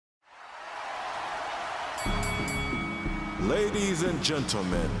Ladies and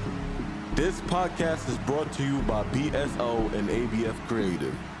gentlemen, this podcast is brought to you by BSO and ABF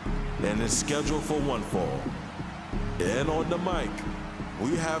Creative and is scheduled for one fall. And on the mic,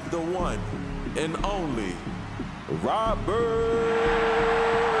 we have the one and only Robert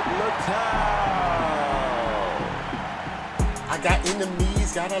Littal. I got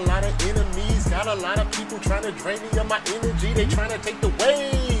enemies, got a lot of enemies, got a lot of people trying to drain me of my energy. They trying to take the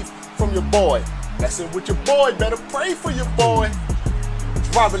wave from your boy. Messing with your boy, better pray for your boy. It's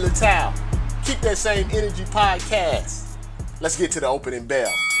Robert Littal. Keep that same energy podcast. Let's get to the opening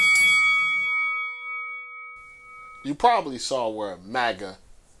bell. You probably saw where MAGA,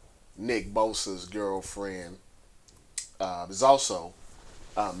 Nick Bosa's girlfriend, is also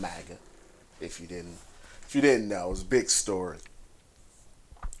MAGA. If you didn't know, it was a big story.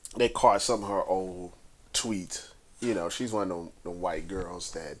 They caught some of her old tweets. You know, she's one of the white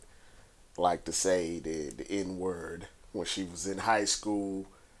girls that like to say the N-word when she was in high school,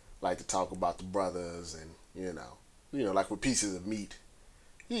 like to talk about the brothers and, you know, like with pieces of meat.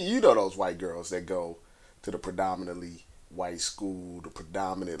 You know those white girls that go to the predominantly white school, the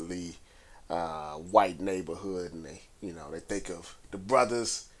predominantly white neighborhood, and they think of the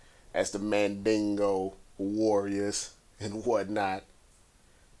brothers as the Mandingo warriors and whatnot.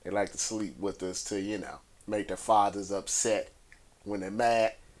 They like to sleep with us to, make their fathers upset when they're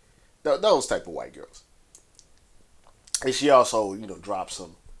mad. Those type of white girls. And she also, dropped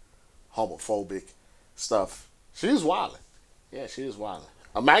some homophobic stuff. She was wilding. Yeah, she was wilding.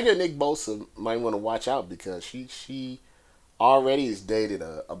 MAGA and Nick Bosa might want to watch out because she already has dated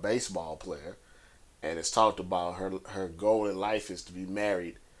a baseball player and has talked about her goal in life is to be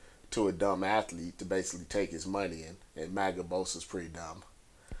married to a dumb athlete to basically take his money, and MAGA Bosa's pretty dumb.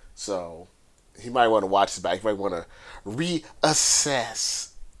 So he might want to watch his back. He might want to reassess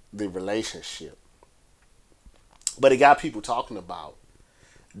the relationship. But it got people talking about,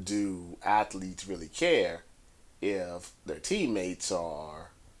 do athletes really care if their teammates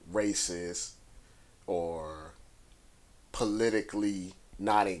are racist or politically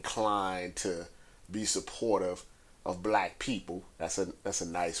not inclined to be supportive of black people? That's a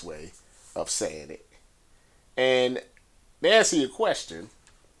nice way of saying it. And to answer your question,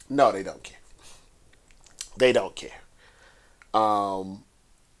 no, they don't care. They don't care.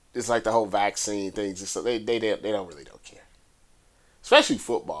 It's like the whole vaccine thing. They don't care. Especially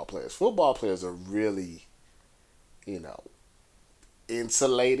football players. Football players are really,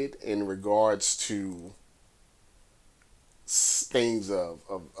 insulated in regards to things of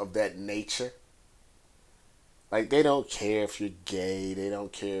that nature. Like, they don't care if you're gay. They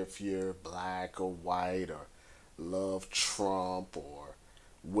don't care if you're black or white or love Trump or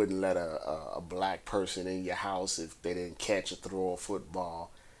wouldn't let a black person in your house if they didn't catch or throw a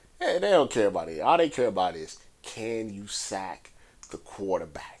football. Yeah, they don't care about it. All they care about is, can you sack the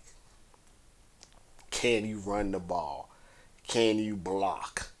quarterback? Can you run the ball? Can you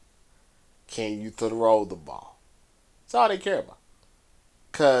block? Can you throw the ball? That's all they care about.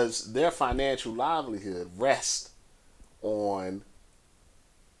 Because their financial livelihood rests on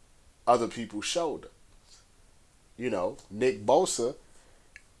other people's shoulders. Nick Bosa,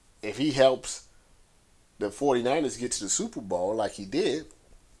 if he helps the 49ers get to the Super Bowl like he did,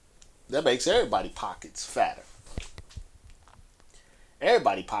 that makes everybody's pockets fatter.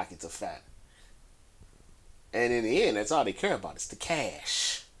 Everybody's pockets are fatter. And in the end, that's all they care about. It's the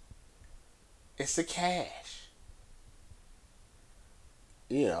cash. It's the cash.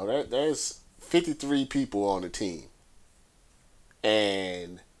 There's 53 people on the team.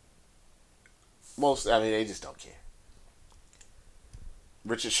 And they just don't care.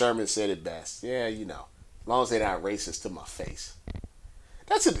 Richard Sherman said it best. Yeah, as long as they're not racist to my face.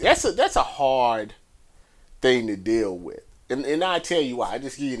 That's a hard thing to deal with. And I tell you why. I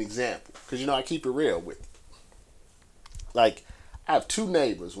just give you an example. Because, I keep it real with you. Like, I have two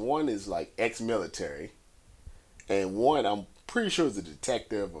neighbors. One is, like, ex-military. And one, I'm pretty sure is a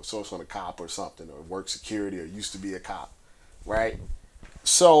detective or some sort of cop or something. Or works security or used to be a cop. Right?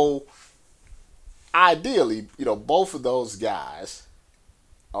 So, ideally, both of those guys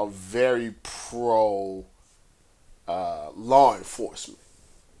are very pro law enforcement.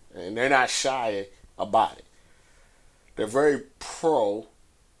 And they're not shy about it. They're very pro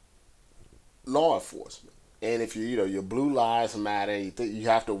law enforcement. And if your blue lives matter, you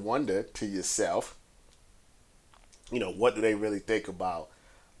have to wonder to yourself, what do they really think about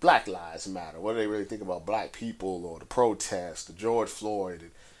Black Lives Matter? What do they really think about black people or the protests, the George Floyd?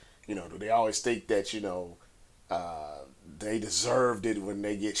 And, do they always think that, they deserved it when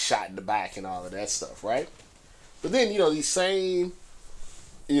they get shot in the back and all of that stuff, right? But then, these same,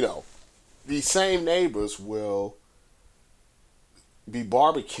 these same neighbors will be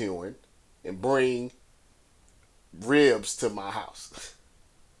barbecuing and bring ribs to my house.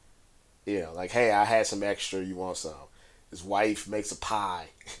 Like, hey, I had some extra. You want some? His wife makes a pie,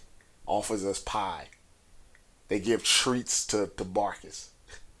 offers us pie. They give treats to Barkus.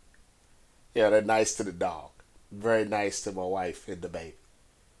 They're nice to the dog. Very nice to my wife and the baby.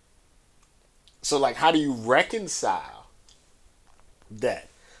 So, like, how do you reconcile that?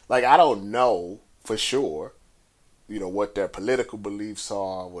 Like, I don't know for sure, what their political beliefs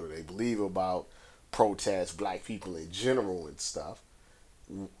are, what do they believe about protest, black people in general and stuff.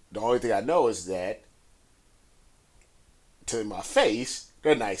 The only thing I know is that, to my face,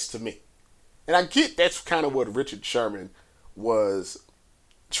 they're nice to me. And I get that's kind of what Richard Sherman was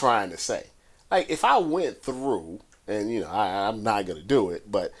trying to say. Like, if I went through, and, I'm not going to do it,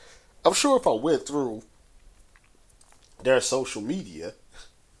 but I'm sure if I went through their social media,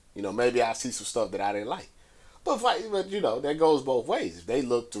 maybe I see some stuff that I didn't like. But that goes both ways. If they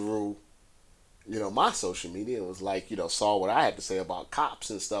looked through, my social media and was like, saw what I had to say about cops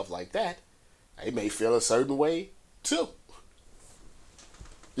and stuff like that, they may feel a certain way too.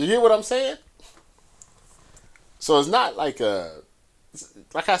 You get what I'm saying? So it's not like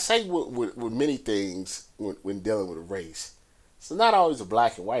I say with many things when dealing with race, it's not always a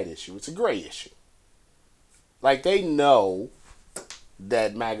black and white issue. It's a gray issue. Like, they know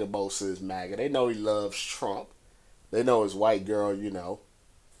that MAGA Bosa is MAGA. They know he loves Trump. They know his white girl,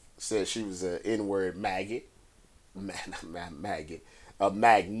 said she was an N-word maggot. Not maggot. A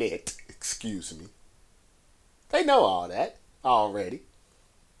magnet, excuse me. They know all that already.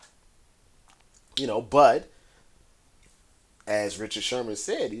 But as Richard Sherman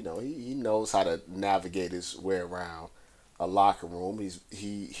said, he knows how to navigate his way around a locker room.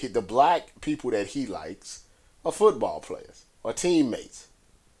 He the black people that he likes are football players or teammates.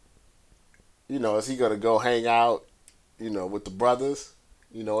 Is he gonna go hang out, with the brothers,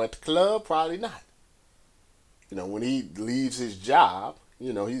 at the club? Probably not. When he leaves his job,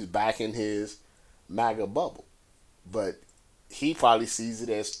 he's back in his MAGA bubble. But he probably sees it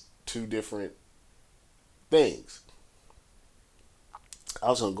as two different things. I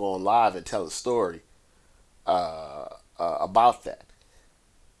was gonna go on live and tell a story about that.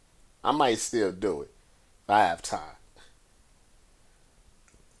 I might still do it if I have time.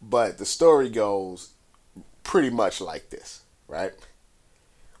 But the story goes pretty much like this, right?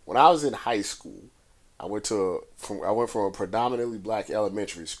 When I was in high school, I went from a predominantly black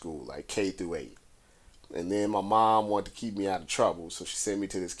elementary school, like K through 8. And then my mom wanted to keep me out of trouble, so she sent me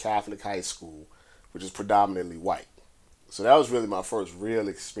to this Catholic high school, which is predominantly white. So that was really my first real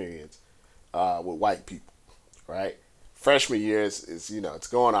experience with white people, right? Freshman year is it's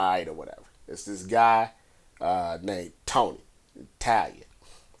going all right or whatever. It's this guy named Tony, Italian,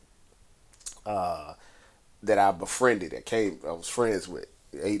 that I befriended. I was friends with.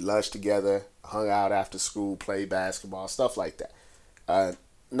 We ate lunch together, hung out after school, played basketball, stuff like that.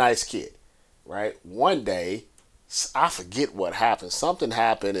 Nice kid, right? One day, I forget what happened. Something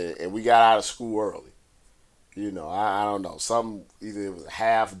happened, and we got out of school early. I don't know. Either it was a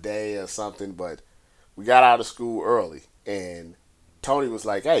half day or something, but we got out of school early. And Tony was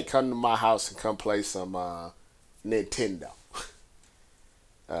like, hey, come to my house and come play some Nintendo.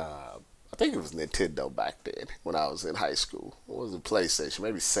 I think it was Nintendo back then when I was in high school. It wasn't PlayStation,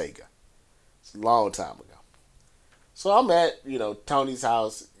 maybe Sega. It's a long time ago. So I'm at, Tony's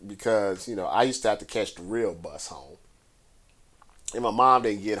house because, I used to have to catch the real bus home. And my mom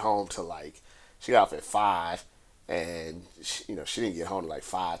didn't get home till she got off at 5, and she didn't get home till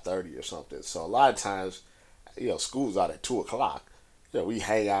 5:30 or something. So a lot of times, school's out at 2 o'clock. We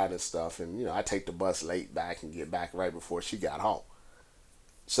hang out and stuff, and I take the bus late back and get back right before she got home.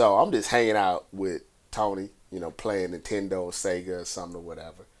 So I'm just hanging out with Tony, playing Nintendo or Sega or something or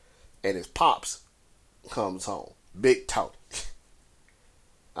whatever. And his pops comes home, Big Tony.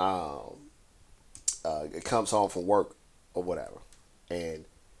 It comes home from work or whatever, and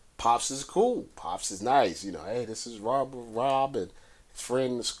Pops is cool. Pops is nice. Hey, this is Rob and his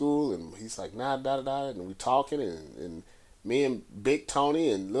friend in school, and he's like, nah, da. And we talking, and me and Big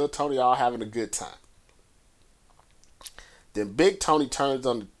Tony and Little Tony all having a good time. Then Big Tony turns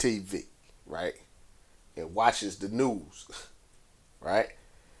on the TV, right, and watches the news, right?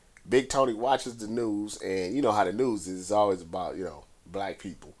 Big Tony watches the news, and you know how the news is. It's always about, black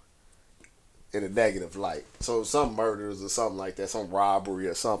people in a negative light. So some murders or something like that, some robbery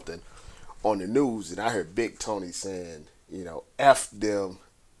or something on the news, and I heard Big Tony saying, F them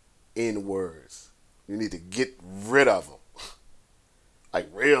N-words. You need to get rid of them.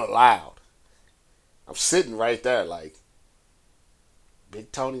 Real loud. I'm sitting right there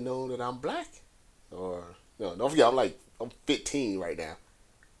Big Tony know that I'm black? Or, no, don't forget, I'm 15 right now.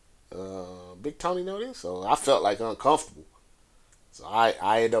 Big Tony know this? So I felt like uncomfortable. So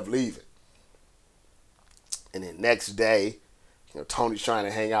I ended up leaving. And then next day, Tony's trying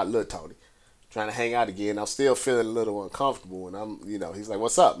to hang out, little Tony, trying to hang out again. I'm still feeling a little uncomfortable. And he's like,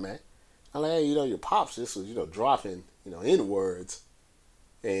 what's up, man? I'm like, hey, your pops just was, dropping, N-words.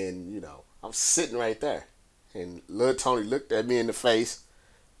 And, I'm sitting right there. And little Tony looked at me in the face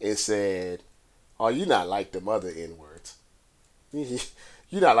and said, oh, you not like them other N-words.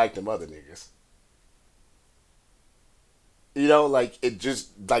 You not like them other niggas. Like, it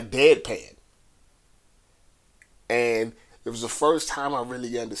just, like, deadpan. And it was the first time I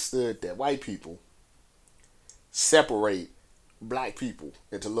really understood that white people separate black people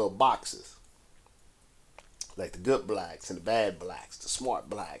into little boxes. Like the good blacks and the bad blacks, the smart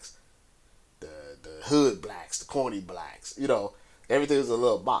blacks, the hood blacks, the corny blacks. Everything is a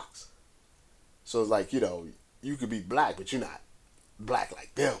little box. So it's like, you could be black, but you're not black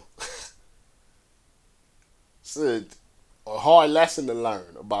like them. It's a hard lesson to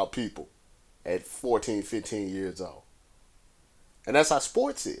learn about people at 14, 15 years old. And that's how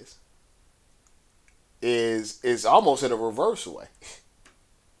sports is. Is almost in a reverse way.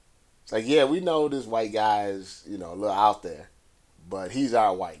 It's like, yeah, we know this white guy is, a little out there, but he's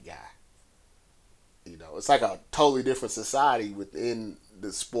our white guy. It's like a totally different society within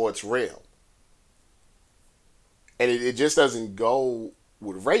the sports realm. And it just doesn't go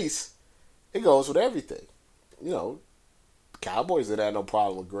with race. It goes with everything. The Cowboys didn't have no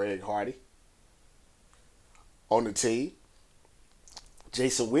problem with Greg Hardy on the team.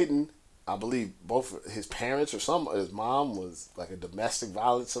 Jason Witten, I believe both his parents or his mom was like a domestic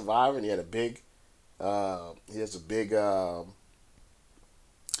violence survivor, and he has a big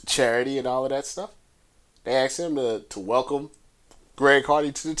charity and all of that stuff. They asked him to welcome Greg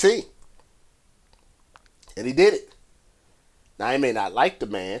Hardy to the team. And he did it. Now, he may not like the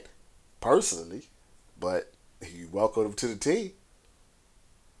man personally, but he welcomed him to the team.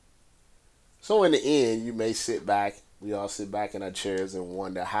 So in the end, you may sit back, we all sit back in our chairs and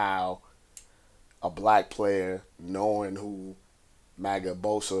wonder how a black player, knowing who MAGA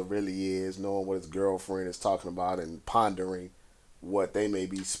Bosa really is, knowing what his girlfriend is talking about, and pondering what they may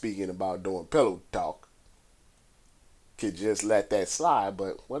be speaking about doing pillow talk, could just let that slide.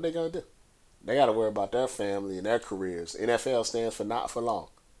 But what are they going to do? They got to worry about their family and their careers. NFL stands for not for long.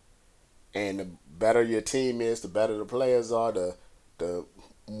 And the better your team is, the better the players are, the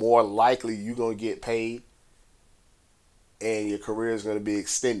more likely you're going to get paid and your career is going to be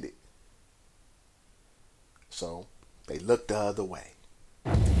extended. So they look the other way.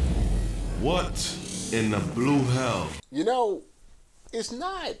 What in the blue hell? It's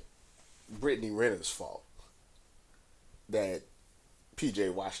not Brittany Renner's fault that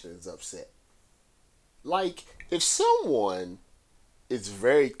PJ Washington is upset. Like, if someone is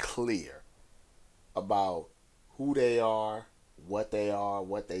very clear about who they are, what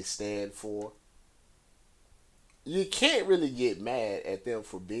they stand for, you can't really get mad at them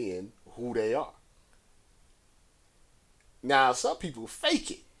for being who they are. Now, some people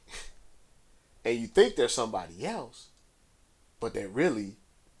fake it, and you think they're somebody else, but they're really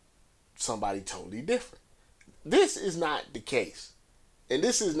somebody totally different. This is not the case. And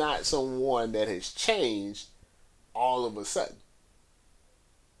this is not someone that has changed all of a sudden.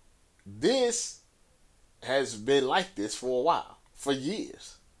 This has been like this for a while, for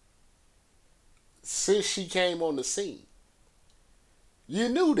years. Since she came on the scene. You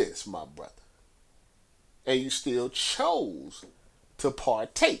knew this, my brother. And you still chose to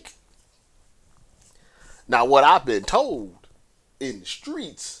partake. Now, what I've been told in the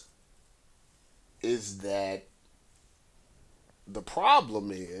streets is that the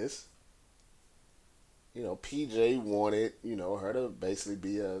problem is, PJ wanted, her to basically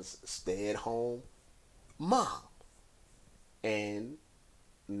be a stay-at-home mom. And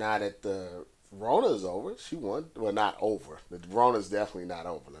now that the Rona's over, not over. The Rona's definitely not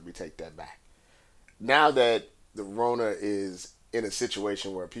over. Let me take that back. Now that the Rona is in a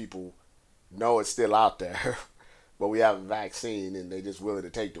situation where people know it's still out there, but we have a vaccine and they just willing to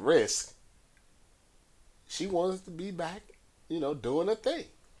take the risk, she wants to be back, doing her thing.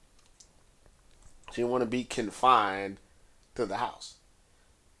 She didn't want to be confined to the house.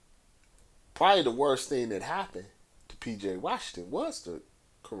 Probably the worst thing that happened to PJ Washington was the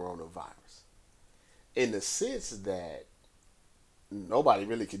coronavirus. In the sense that nobody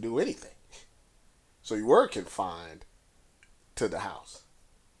really could do anything. So you were confined to the house.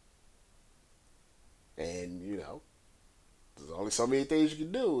 And, there's only so many things you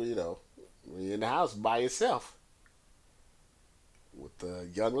can do, when you're in the house by yourself. with the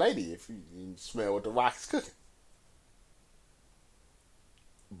young lady if you smell what the Rock is cooking.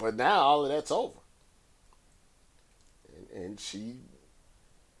 But now all of that's over, and she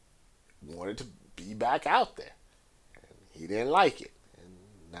wanted to be back out there. And he didn't like it, and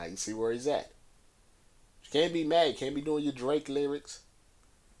now you see where he's at. You can't be mad. You can't be doing your Drake lyrics.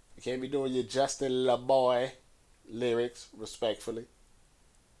 You can't be doing your Justin LaBoy lyrics, respectfully.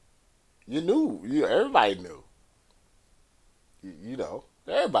 You knew. Everybody knew.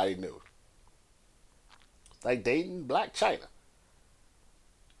 Everybody knew. Like dating Black China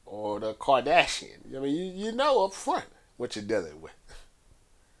or the Kardashian. I mean, you know up front what you're dealing with.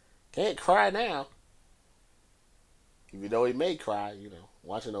 Can't cry now. Even though he may cry,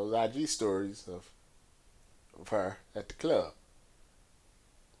 watching those IG stories of her at the club.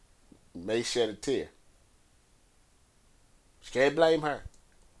 May shed a tear. You can't blame her.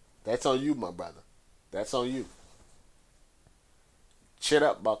 That's on you, my brother. That's on you. Shut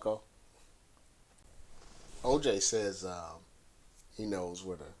up, bucko. OJ says he knows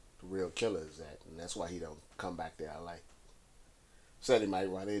where the real killer is at, and that's why he don't come back to LA. Said he might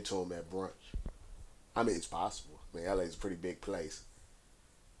run into him at brunch. I mean, it's possible. I mean, LA is a pretty big place,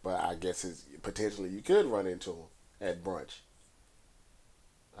 but I guess potentially you could run into him at brunch.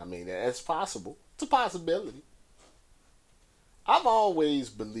 I mean, that's possible. It's a possibility. I've always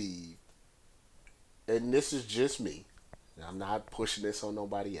believed, and this is just me, and I'm not pushing this on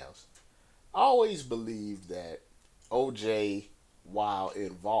nobody else. I always believed that OJ, while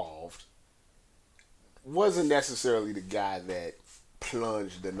involved, wasn't necessarily the guy that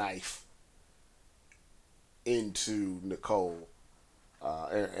plunged the knife into Nicole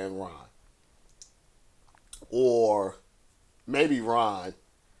and Ron. Or maybe Ron,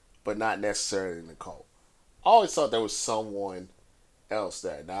 but not necessarily Nicole. I always thought there was someone else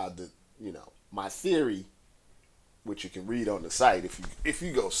there. Now, my theory, which you can read on the site if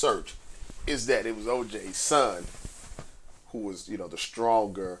you go search, is that it was OJ's son who was, the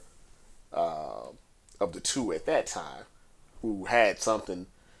stronger of the two at that time, who had something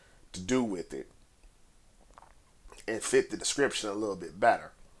to do with it and fit the description a little bit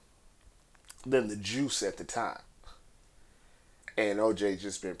better than the juice at the time. And OJ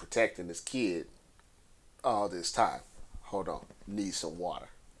just been protecting this kid all this time. Hold on, need some water.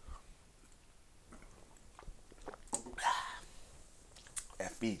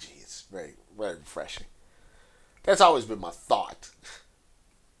 That Fiji is very, very refreshing. That's always been my thought.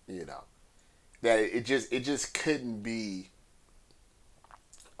 That it just couldn't be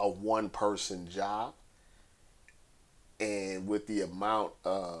a one person job, and with the amount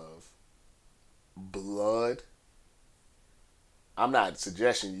of blood, I'm not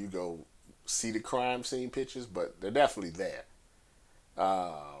suggesting you go see the crime scene pictures, but they're definitely there,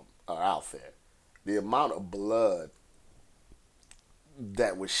 are out there. The amount of blood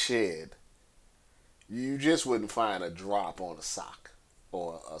that was shed, you just wouldn't find a drop on a sock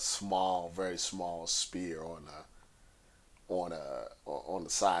or a small, very small spear on the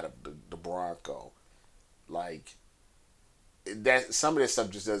side of the Bronco. Like that, some of this stuff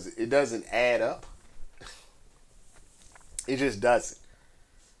just doesn't add up. It just doesn't.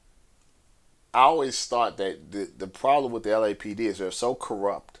 I always thought that the problem with the LAPD is they're so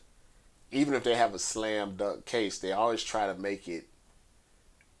corrupt. Even if they have a slam dunk case, they always try to make it.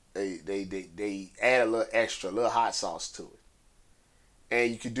 They add a little extra, a little hot sauce to it,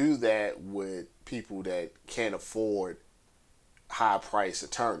 and you can do that with people that can't afford high price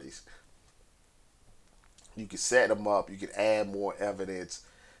attorneys. You can set them up. You can add more evidence.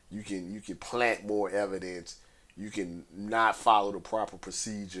 You can plant more evidence. You can not follow the proper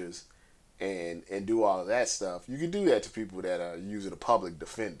procedures, and do all of that stuff. You can do that to people that are using a public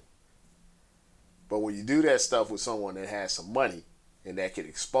defender. But when you do that stuff with someone that has some money and that can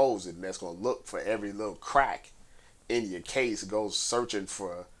expose it, and that's going to look for every little crack in your case, goes searching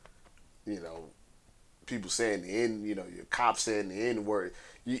for, people saying the N, your cops saying the N word,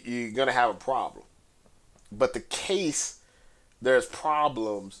 you're going to have a problem. But the case, there's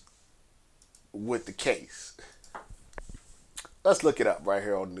problems with the case. Let's look it up right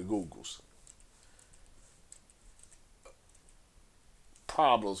here on the Googles.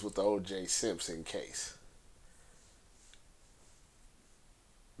 Problems with the O.J. Simpson case.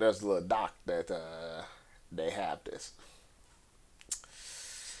 There's a little doc that they have this.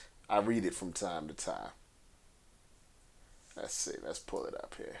 I read it from time to time. Let's see. Let's pull it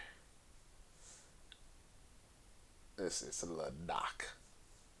up here. This is a little doc.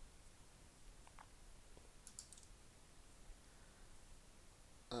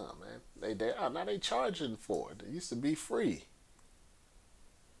 Oh man, now they charging for it. It used to be free.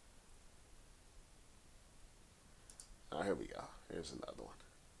 Oh, here we go. Here's another one.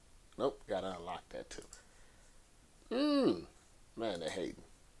 Nope, gotta unlock that too. Man, they're hating.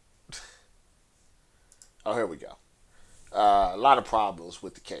 Oh, here we go. A lot of problems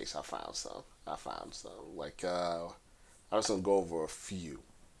with the case. I found some. Like, I was gonna go over a few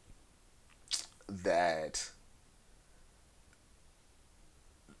that.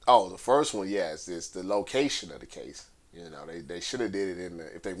 Oh, the first one, yes, is the location of the case. You know, they should have did it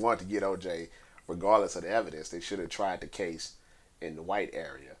if they wanted to get OJ, regardless of the evidence, they should have tried the case in the white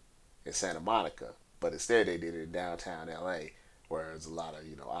area in Santa Monica. But instead they did it in downtown LA, where there's a lot of,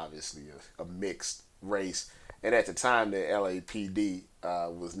 obviously a mixed race. And at the time, the LAPD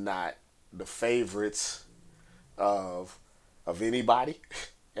was not the favorites of anybody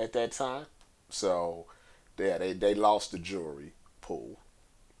at that time. So, yeah, they lost the jury pool.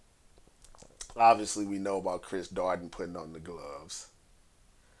 Obviously, we know about Chris Darden putting on the gloves.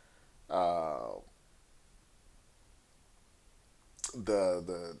 Uh,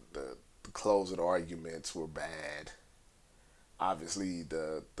 the closing arguments were bad. Obviously,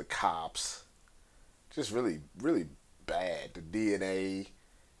 the cops just really really bad. The DNA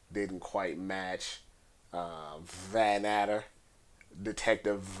didn't quite match. Van Adder,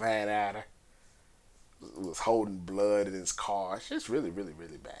 Detective Van Adder, was holding blood in his car. It's just really really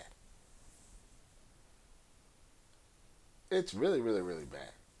really bad. It's really really really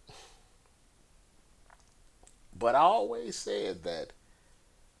bad. But I always said that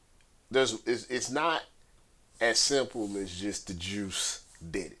it's not as simple as just the juice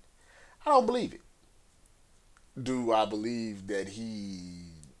did it. I don't believe it. Do I believe that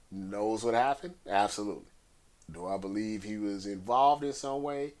he knows what happened? Absolutely. Do I believe he was involved in some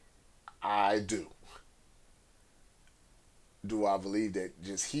way? I do. Do I believe that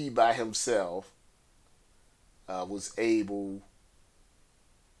just he by himself was able,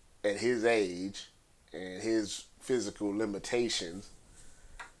 at his age and his physical limitations,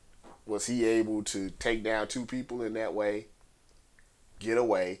 was he able to take down two people in that way, get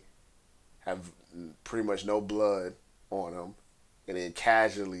away, have pretty much no blood on him, and then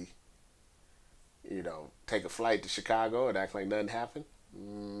casually, take a flight to Chicago and act like nothing happened?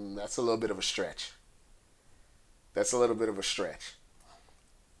 That's a little bit of a stretch.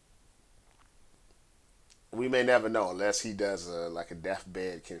 We may never know unless he does a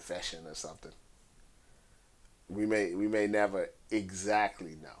deathbed confession or something. We may never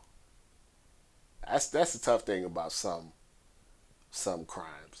exactly know. That's the tough thing about some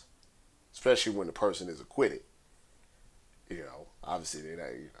crimes, especially when the person is acquitted. Obviously they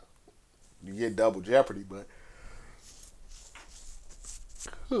not, you get double jeopardy, but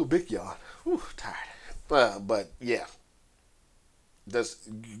big yawn. Whew, tired. But yeah, just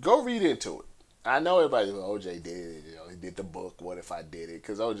go read into it. I know everybody. OJ did it. He did the book. What if I did it?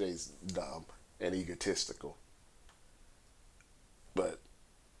 Because OJ's dumb and egotistical. But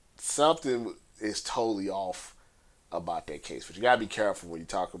something is totally off about that case. But you gotta be careful when you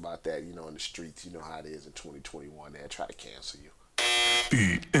talk about that. In the streets. You know how it is in 2021. They'll try to cancel you.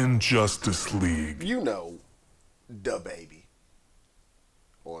 The Injustice League. The baby,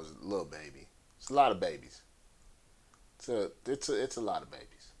 or is it Lil Baby? It's a lot of babies. It's a lot of babies.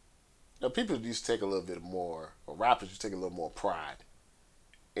 People used to take a little bit more, or rappers used to take a little more pride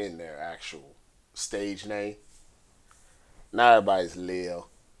in their actual stage name. Now everybody's Lil.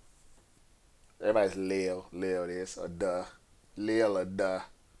 Everybody's Lil this, or Duh. Lil or Duh.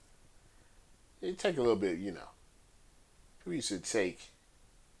 You take a little bit, people used to take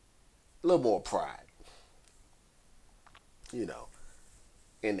a little more pride, in the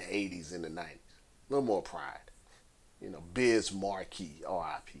 80s and the 90s. A little more pride. Biz Markie,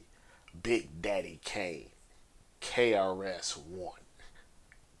 R.I.P. Big Daddy Kane, KRS-One,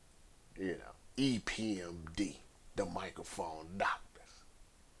 EPMD, the Microphone Doctors,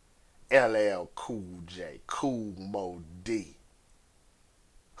 LL Cool J, Cool Mo D,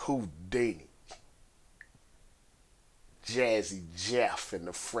 Houdini, Jazzy Jeff and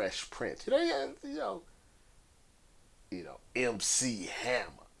the Fresh Prince. MC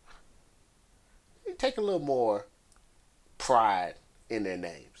Hammer. They take a little more pride in their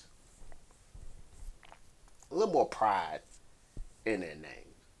names. A little more pride in their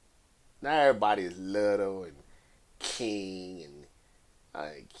names. Now everybody is Little and King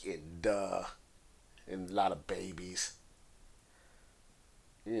and Duh and a lot of babies.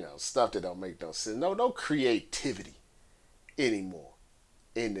 Stuff that don't make no sense. No creativity anymore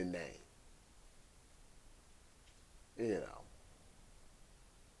in the name.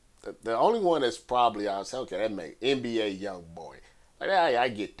 The only one that's probably, I was okay, that make NBA Young Boy. Like, I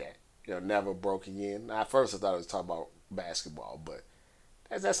get that. Never broken in. Now, at first I thought it was talking about basketball, but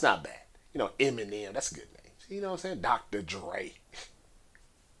that's not bad. Eminem, that's a good name. You know what I'm saying? Dr. Dre.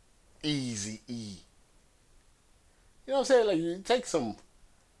 Easy E. You know what I'm saying? Like, you take some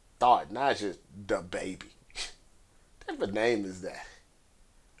thought, not just the baby. What type of name is that?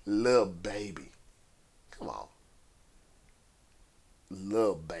 Lil Baby. Come on.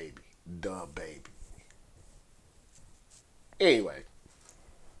 Lil Baby. The baby. Anyway,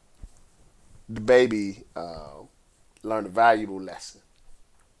 the baby learned a valuable lesson.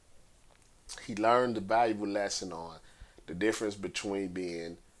 He learned the valuable lesson on the difference between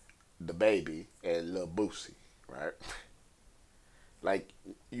being the baby and Lil Boosie, right? Like,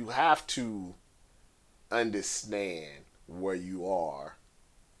 you have to understand where you are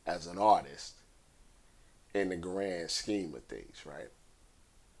as an artist in the grand scheme of things, right?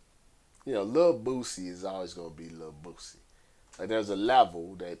 You know, Lil Boosie is always going to be Lil Boosie. Like, there's a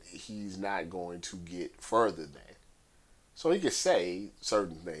level that he's not going to get further than. So he can say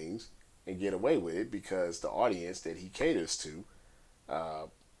certain things and get away with it because the audience that he caters to,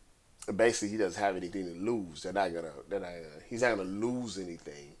 basically, he doesn't have anything to lose. He's not gonna lose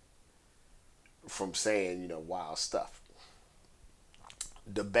anything from saying, wild stuff.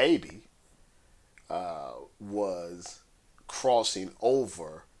 The baby was crossing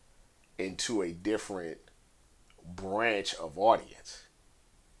over into a different branch of audience.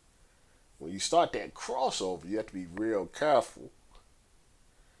 When you start that crossover, you have to be real careful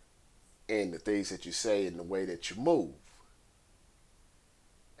in the things that you say and the way that you move.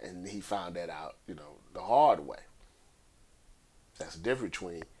 And he found that out, the hard way. That's the difference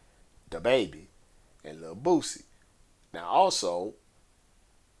between the baby and Lil Boosie. Now, also,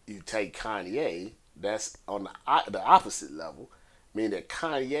 you take Kanye, that's on the opposite level, meaning that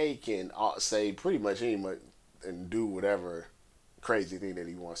Kanye can say pretty much anything and do whatever crazy thing that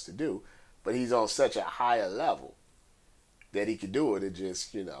he wants to do, but he's on such a higher level that he can do it and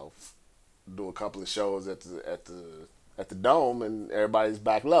just, do a couple of shows at the Dome and everybody's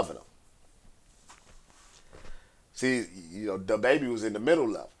back loving him. See, the baby was in the middle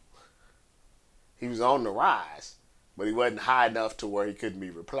level. He was on the rise, but he wasn't high enough to where he couldn't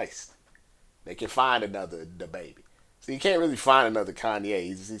be replaced. They can find another the baby. So you can't really find another Kanye.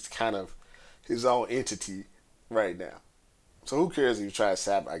 He's kind of his own entity right now. So who cares if you try to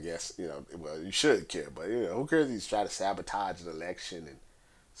sabotage, I guess, well, you should care, but, who cares if you try to sabotage an election and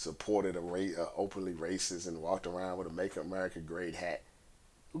supported a openly racist and walked around with a Make America Great hat?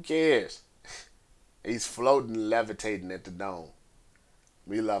 Who cares? He's floating, levitating at the Dome.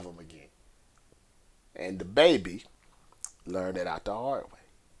 We love him again. And the baby learned it out the hard way.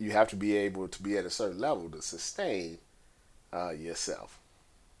 You have to be able to be at a certain level to sustain yourself.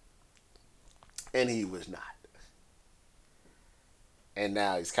 And he was not. And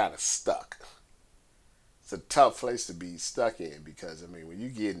now he's kind of stuck. It's a tough place to be stuck in because, when you're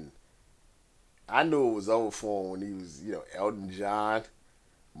getting... I knew it was over for him when he was, Elton John,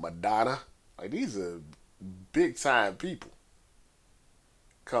 Madonna. Like, these are big-time people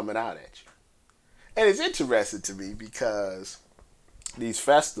coming out at you. And it's interesting to me because these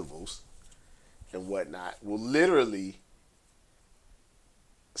festivals and whatnot will literally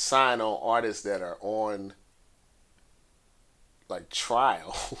sign on artists that are on, like,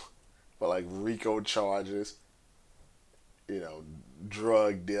 trial for, like, RICO charges,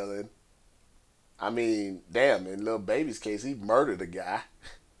 drug dealing. Damn, in Lil Baby's case, he murdered a guy.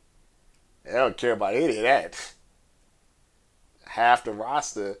 They don't care about any of that. Half the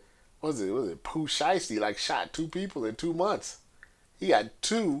roster, was it Pooh Shiesty, like, shot 2 people in 2 months. He got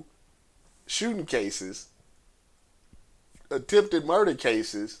 2 shooting cases, attempted murder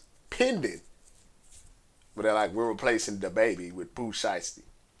cases, pending. But they're like, we're replacing the baby with Pooh Shiesty.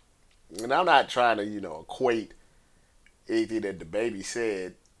 And I'm not trying to, equate anything that the baby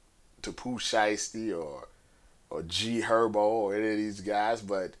said to Pooh Shiesty or G Herbo or any of these guys,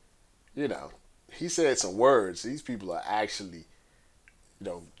 but, he said some words. These people are actually,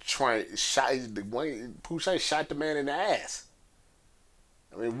 Pooh Shiesty shot the man in the ass.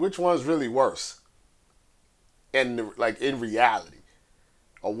 Which one's really worse? And, in reality,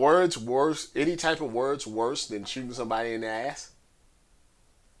 are words worse, any type of words worse than shooting somebody in the ass?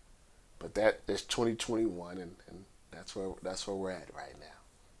 But that's 2021, and that's where we're at right now.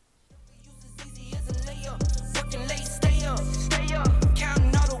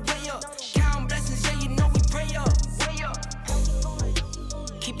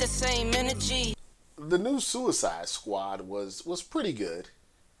 Keep the same energy. The new Suicide Squad was pretty good.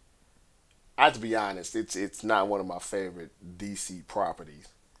 I have to be honest, it's not one of my favorite DC properties.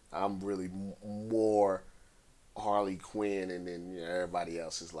 I'm really more Harley Quinn, and then everybody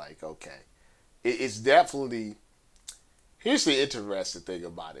else is like, okay. It's definitely... Here's the interesting thing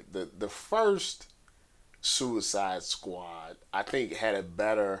about it. The first Suicide Squad, I think, had a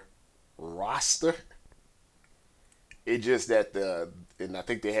better roster. It just that and I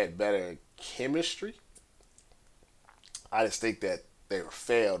think they had better chemistry. I just think that they were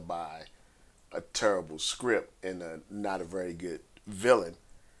failed by a terrible script and not a very good villain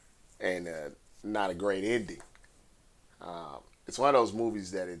and not a great ending. It's one of those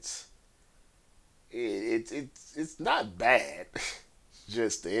movies that it's not bad.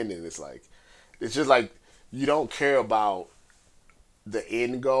 Just the ending. It's just like you don't care about the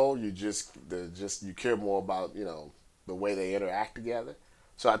end goal. You care more about the way they interact together.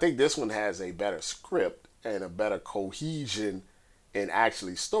 So I think this one has a better script and a better cohesion in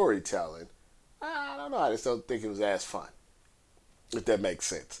actually storytelling. I don't know. I just don't think it was as fun, if that makes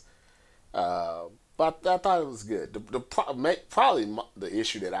sense. Uh, but I thought it was good. Probably the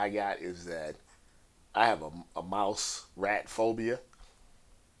issue that I got is that I have a mouse rat phobia.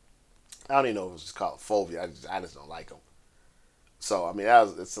 I don't even know if it's called phobia. I just don't like them. So I mean,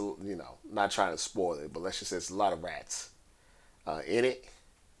 not trying to spoil it, but let's just say it's a lot of rats in it.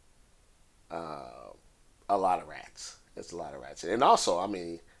 Uh, a lot of rats. It's a lot of rats, and also, I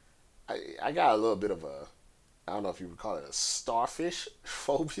mean, I got a little bit of a, I don't know if you would call it a starfish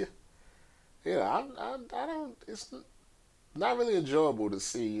phobia. I don't. It's not really enjoyable to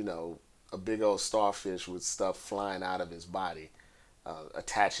see a big old starfish with stuff flying out of his body,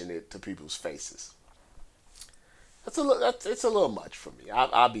 attaching it to people's faces. It's a little much for me.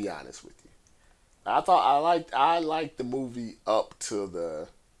 I'll be honest with you. I liked the movie up to the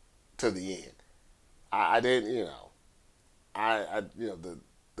end. I didn't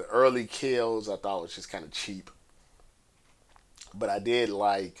the early kills I thought was just kind of cheap, but I did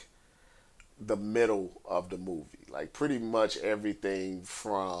like the middle of the movie. Like pretty much everything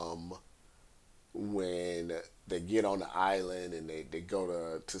from when they get on the island and they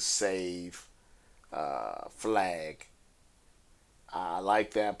go to save Flag. I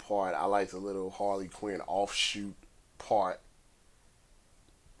like that part. I like the little Harley Quinn offshoot part.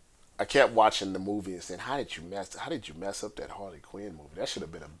 I kept watching the movie and saying, "How did you mess up that Harley Quinn movie? That should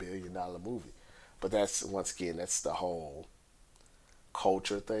have been $1 billion movie." But that's once again, that's the whole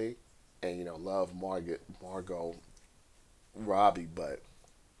culture thing, and love Margot Robbie, but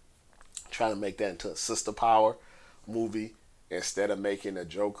trying to make that into a sister power movie instead of making a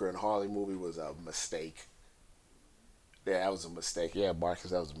Joker and Harley movie was a mistake. Yeah, that was a mistake. Yeah,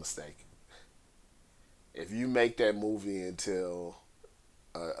 Marcus, that was a mistake. If you make that movie into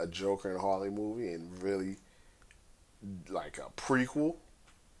a Joker and Harley movie and really like a prequel,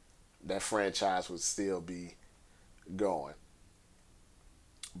 that franchise would still be going.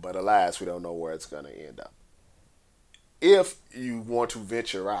 But alas, we don't know where it's going to end up. If you want to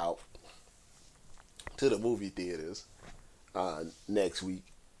venture out to the movie theaters next week,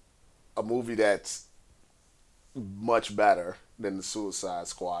 a movie that's much better than the Suicide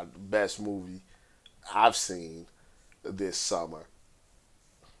Squad, best movie I've seen this summer,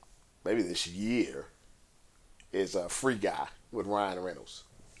 maybe this year, is Free Guy with Ryan Reynolds.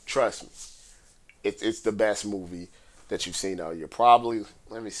 Trust me, it's the best movie that you've seen all year. Probably,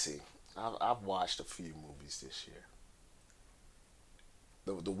 let me see. I've watched a few movies this year.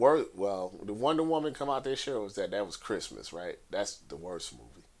 The Wonder Woman come out this year, or was that was Christmas, right? That's the worst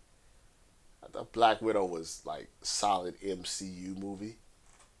movie. I thought Black Widow was like solid MCU movie.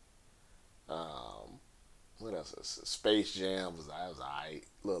 Um, what else? Space Jam was alright,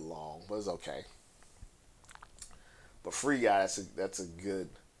 a little long, but it's okay. But Free Guy, that's a good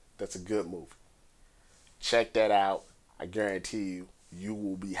movie. Check that out. I guarantee you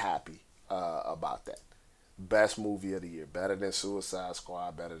will be happy about that. Best movie of the year, better than Suicide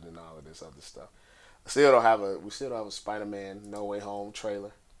Squad, better than all of this other stuff. We still don't have a Spider-Man No Way Home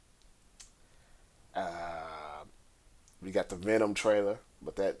trailer. Uh, we got the Venom trailer,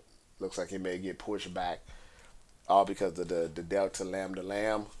 but that looks like it may get pushed back, all because of the Delta Lambda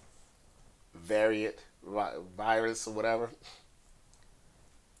Lamb variant virus or whatever.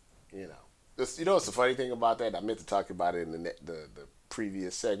 You know, what's the funny thing about that? I meant to talk about it in the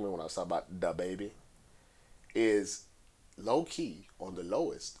previous segment when I was talking about the baby. Is low key on the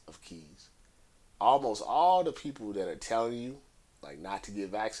lowest of keys. Almost all the people that are telling you like not to get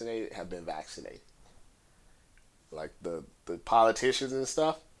vaccinated have been vaccinated. Like the politicians and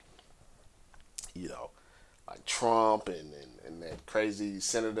stuff, you know, like Trump and that crazy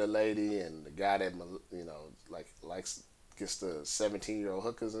senator lady and the guy that like likes gets the 17-year-old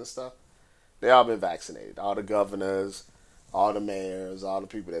hookers and stuff. They all been vaccinated. All the governors, all the mayors, all the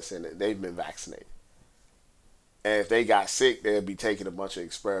people that's in it, they've been vaccinated. And if they got sick, they'd be taking a bunch of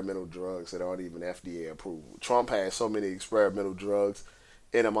experimental drugs that aren't even FDA approved. Trump had so many experimental drugs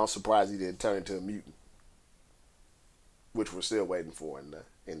in him, I'm surprised he didn't turn into a mutant. which we're still waiting for in the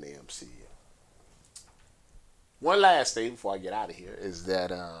MCU. One last thing before I get out of here is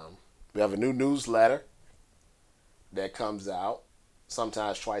that we have a new newsletter that comes out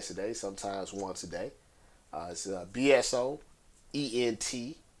sometimes twice a day, sometimes once a day. It's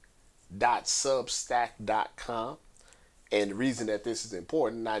bsoent.substack.com. And the reason that this is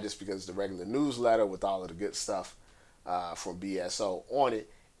important, not just because it's the regular newsletter with all of the good stuff from BSO on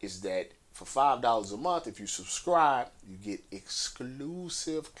it, is that for $5 a month, if you subscribe, you get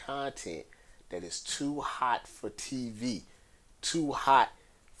exclusive content that is too hot for TV, too hot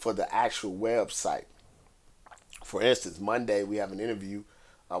for the actual website. For instance, Monday we have an interview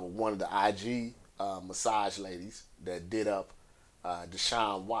with one of the IG massage ladies that did up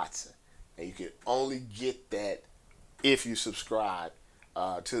Deshaun Watson. And you can only get that if you subscribe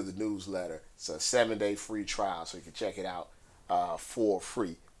to the newsletter. It's a 7-day free trial, so you can check it out for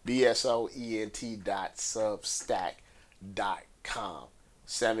free. bsoent.substack.com.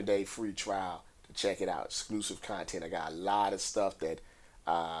 7-day free trial to check it out. Exclusive content. I got a lot of stuff that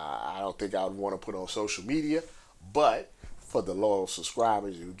I don't think I would want to put on social media, but for the loyal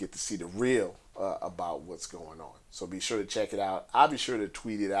subscribers, you get to see the real about what's going on. So be sure to check it out. I'll be sure to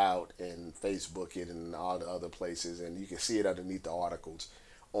tweet it out and Facebook it and all the other places, and you can see it underneath the articles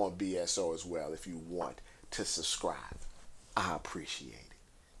on BSO as well if you want to subscribe. I appreciate it.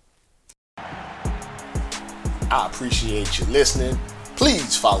 I appreciate you listening.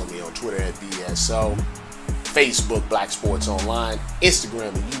 Please follow me on Twitter at BSO, Facebook Black Sports Online,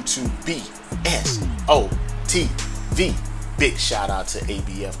 Instagram and YouTube BSOTV. Big shout out to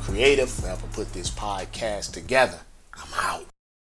ABF Creative for helping put this podcast together. I'm out.